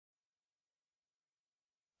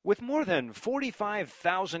With more than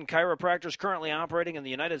 45,000 chiropractors currently operating in the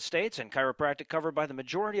United States and chiropractic covered by the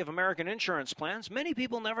majority of American insurance plans, many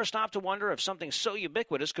people never stop to wonder if something so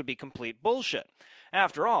ubiquitous could be complete bullshit.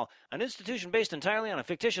 After all, an institution based entirely on a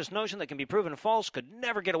fictitious notion that can be proven false could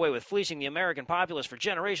never get away with fleecing the American populace for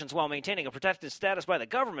generations while maintaining a protected status by the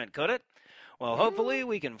government, could it? Well, hopefully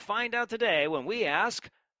we can find out today when we ask,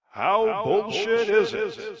 How bullshit is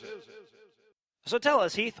it? So tell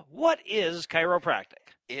us, Heath, what is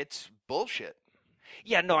chiropractic? It's bullshit.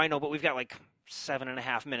 Yeah, no, I know, but we've got like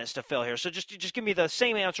 7.5 minutes to fill here. So just give me the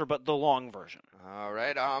same answer, but the long version. All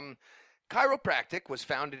right. Chiropractic was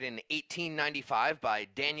founded in 1895 by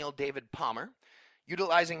Daniel David Palmer.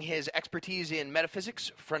 Utilizing his expertise in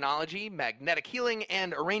metaphysics, phrenology, magnetic healing,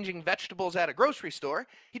 and arranging vegetables at a grocery store,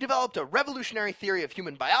 he developed a revolutionary theory of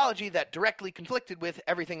human biology that directly conflicted with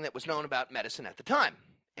everything that was known about medicine at the time.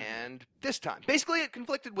 And this time. Basically, it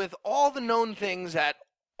conflicted with all the known things at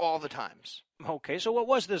all the times. Okay, so what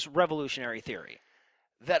was this revolutionary theory?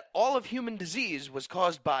 That all of human disease was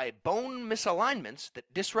caused by bone misalignments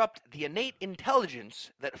that disrupt the innate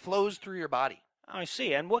intelligence that flows through your body. I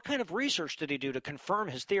see. And what kind of research did he do to confirm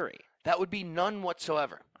his theory? That would be none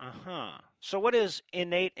whatsoever. Uh-huh. So what is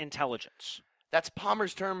innate intelligence? That's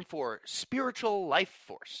Palmer's term for spiritual life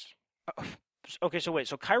force. Okay, so wait.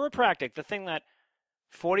 So chiropractic, the thing that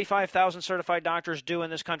 45,000 certified doctors do in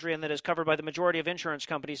this country and that is covered by the majority of insurance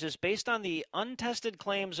companies, is based on the untested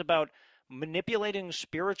claims about manipulating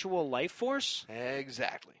spiritual life force?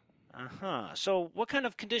 Exactly. Uh-huh. So what kind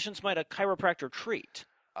of conditions might a chiropractor treat?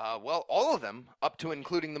 Well, all of them, up to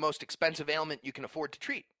including the most expensive ailment you can afford to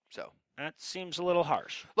treat. So That seems a little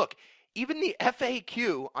harsh. Look, even the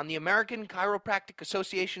FAQ on the American Chiropractic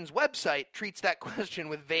Association's website treats that question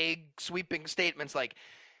with vague, sweeping statements like,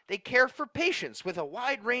 they care for patients with a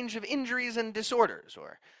wide range of injuries and disorders,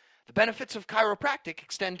 or the benefits of chiropractic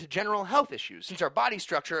extend to general health issues since our body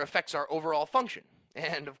structure affects our overall function.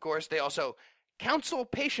 And, of course, they also counsel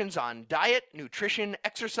patients on diet, nutrition,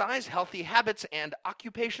 exercise, healthy habits, and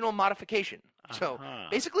occupational modification. So,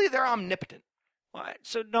 basically, they're omnipotent. What?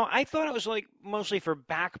 So, no, I thought it was like mostly for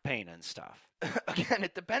back pain and stuff. Again,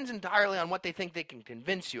 it depends entirely on what they think they can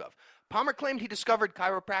convince you of. Palmer claimed he discovered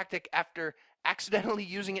chiropractic after accidentally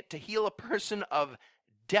using it to heal a person of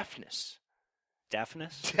deafness.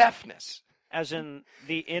 Deafness? Deafness. As in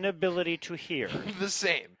the inability to hear. The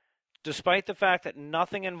same. Despite the fact that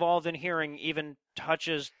nothing involved in hearing even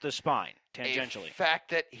touches the spine, tangentially. A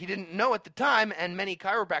fact that he didn't know at the time, and many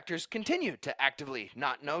chiropractors continue to actively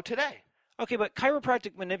not know today. Okay, but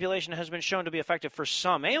chiropractic manipulation has been shown to be effective for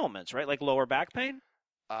some ailments, right? Like lower back pain?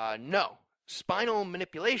 No. Spinal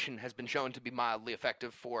manipulation has been shown to be mildly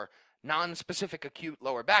effective for non-specific acute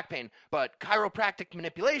lower back pain, but chiropractic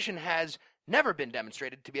manipulation has never been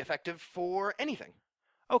demonstrated to be effective for anything.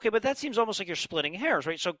 Okay, but that seems almost like you're splitting hairs,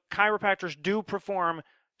 right? So chiropractors do perform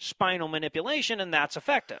spinal manipulation, and that's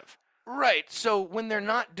effective. Right, so when they're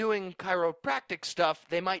not doing chiropractic stuff,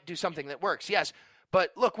 they might do something that works, yes.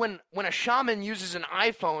 But look, when a shaman uses an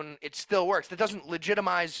iPhone, it still works. That doesn't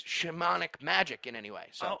legitimize shamanic magic in any way.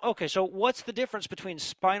 So. Oh, okay, so what's the difference between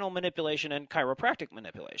spinal manipulation and chiropractic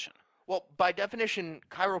manipulation? Well, by definition,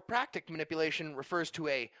 chiropractic manipulation refers to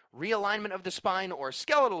a realignment of the spine or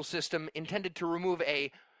skeletal system intended to remove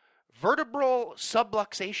a vertebral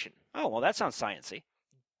subluxation. Oh, well, that sounds sciencey.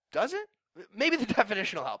 Does it? Maybe the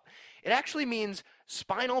definition will help. It actually means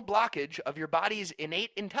spinal blockage of your body's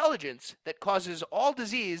innate intelligence that causes all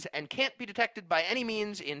disease and can't be detected by any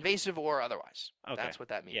means, invasive or otherwise. Okay. That's what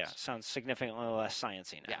that means. Yeah, sounds significantly less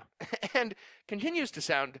sciencey now. Yeah, and continues to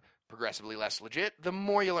sound progressively less legit the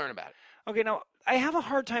more you learn about it. Okay, now, I have a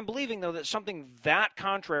hard time believing, though, that something that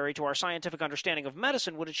contrary to our scientific understanding of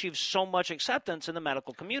medicine would achieve so much acceptance in the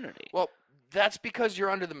medical community. Well, that's because you're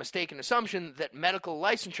under the mistaken assumption that medical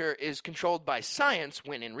licensure is controlled by science,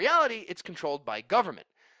 when in reality, it's controlled by government.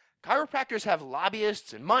 Chiropractors have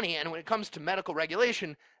lobbyists and money, and when it comes to medical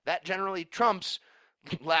regulation, that generally trumps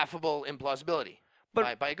laughable implausibility.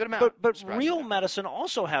 By a good amount. But real medicine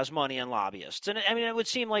also has money and lobbyists. And I mean, it would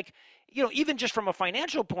seem like, even just from a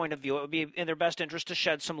financial point of view, it would be in their best interest to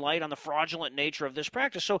shed some light on the fraudulent nature of this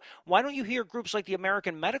practice. So why don't you hear groups like the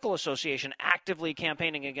American Medical Association actively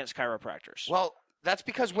campaigning against chiropractors? Well, that's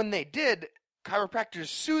because when they did, chiropractors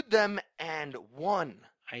sued them and won.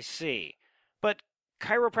 I see. But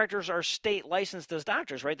chiropractors are state licensed as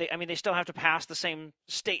doctors, right? They still have to pass the same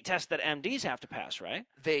state test that MDs have to pass, right?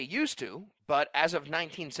 They used to, but as of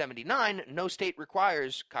 1979, no state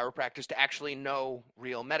requires chiropractors to actually know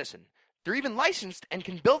real medicine. They're even licensed and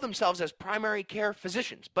can bill themselves as primary care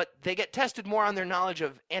physicians, but they get tested more on their knowledge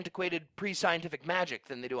of antiquated pre-scientific magic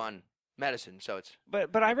than they do on medicine, so it's...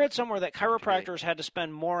 But I read somewhere that chiropractors had to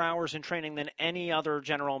spend more hours in training than any other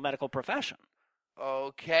general medical profession.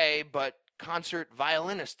 Okay, but concert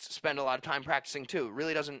violinists spend a lot of time practicing too. It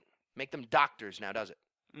really doesn't make them doctors now, does it?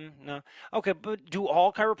 No. Okay, but do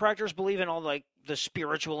all chiropractors believe in all like the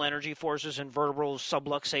spiritual energy forces and vertebral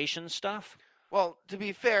subluxation stuff? Well, to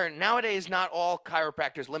be fair, nowadays not all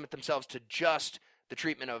chiropractors limit themselves to just the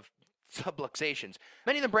treatment of subluxations.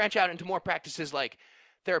 Many of them branch out into more practices like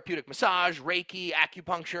therapeutic massage, Reiki,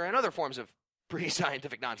 acupuncture, and other forms of pretty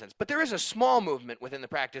scientific nonsense. But there is a small movement within the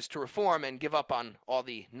practice to reform and give up on all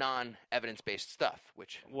the non-evidence-based stuff,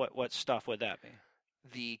 which... What stuff would that be?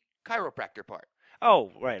 The chiropractor part.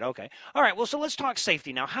 Oh, right, okay. All right, well, so let's talk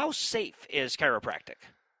safety now. How safe is chiropractic?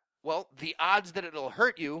 Well, the odds that it'll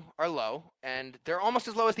hurt you are low, and they're almost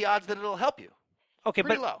as low as the odds that it'll help you. Okay,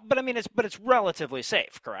 Pretty low. But I mean, it's relatively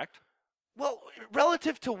safe, correct? Well,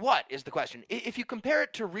 relative to what is the question? If you compare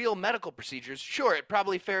it to real medical procedures, sure, it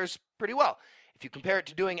probably fares pretty well. If you compare it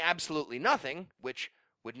to doing absolutely nothing, which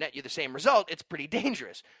would net you the same result, it's pretty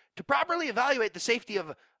dangerous. To properly evaluate the safety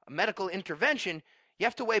of a medical intervention, you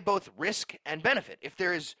have to weigh both risk and benefit. If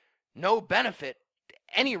there is no benefit,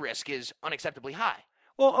 any risk is unacceptably high.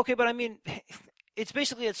 Well, okay, but I mean, it's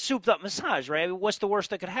basically a souped-up massage, right? I mean, what's the worst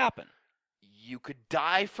that could happen? You could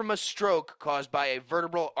die from a stroke caused by a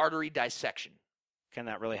vertebral artery dissection. Can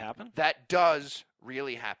that really happen? That does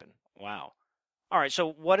really happen. Wow. All right,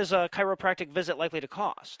 so what is a chiropractic visit likely to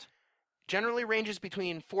cost? Generally ranges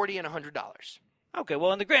between $40 and $100. Okay,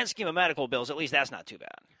 well, in the grand scheme of medical bills, at least that's not too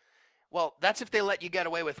bad. Well, that's if they let you get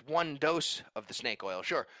away with one dose of the snake oil,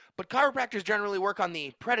 sure. But chiropractors generally work on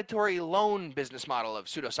the predatory loan business model of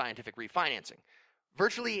pseudoscientific refinancing.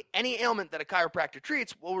 Virtually any ailment that a chiropractor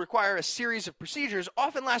treats will require a series of procedures,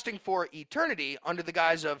 often lasting for eternity, under the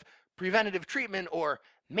guise of preventative treatment or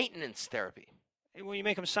maintenance therapy. Well, you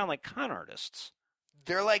make them sound like con artists.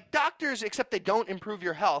 They're like doctors, except they don't improve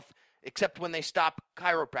your health, except when they stop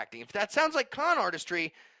chiropracting. If that sounds like con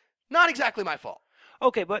artistry, not exactly my fault.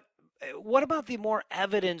 Okay, but what about the more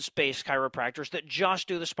evidence-based chiropractors that just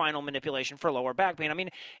do the spinal manipulation for lower back pain? I mean,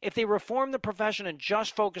 if they reformed the profession and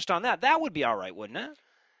just focused on that, that would be all right, wouldn't it?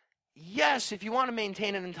 Yes, if you want to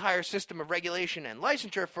maintain an entire system of regulation and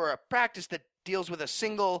licensure for a practice that deals with a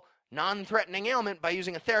single, non-threatening ailment by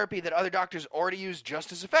using a therapy that other doctors already use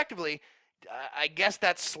just as effectively, I guess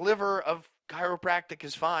that sliver of chiropractic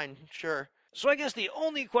is fine, sure. So I guess the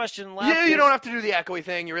only question left Yeah, you don't have to do the echoey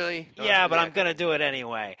thing, you really don't. Yeah, but I'm going to do it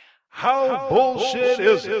anyway. How bullshit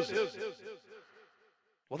is it?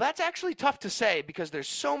 Well, that's actually tough to say because there's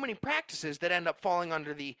so many practices that end up falling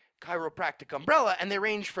under the chiropractic umbrella, and they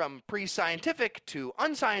range from pre-scientific to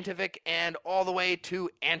unscientific and all the way to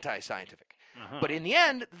anti-scientific. But in the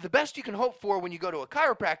end, the best you can hope for when you go to a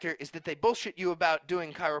chiropractor is that they bullshit you about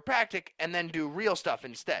doing chiropractic and then do real stuff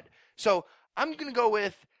instead. So I'm going to go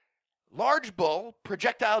with large bull,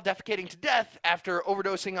 projectile defecating to death after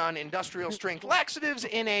overdosing on industrial-strength laxatives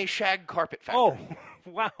in a shag carpet factory. Oh,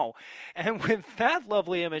 wow. And with that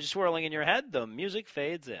lovely image swirling in your head, the music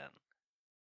fades in.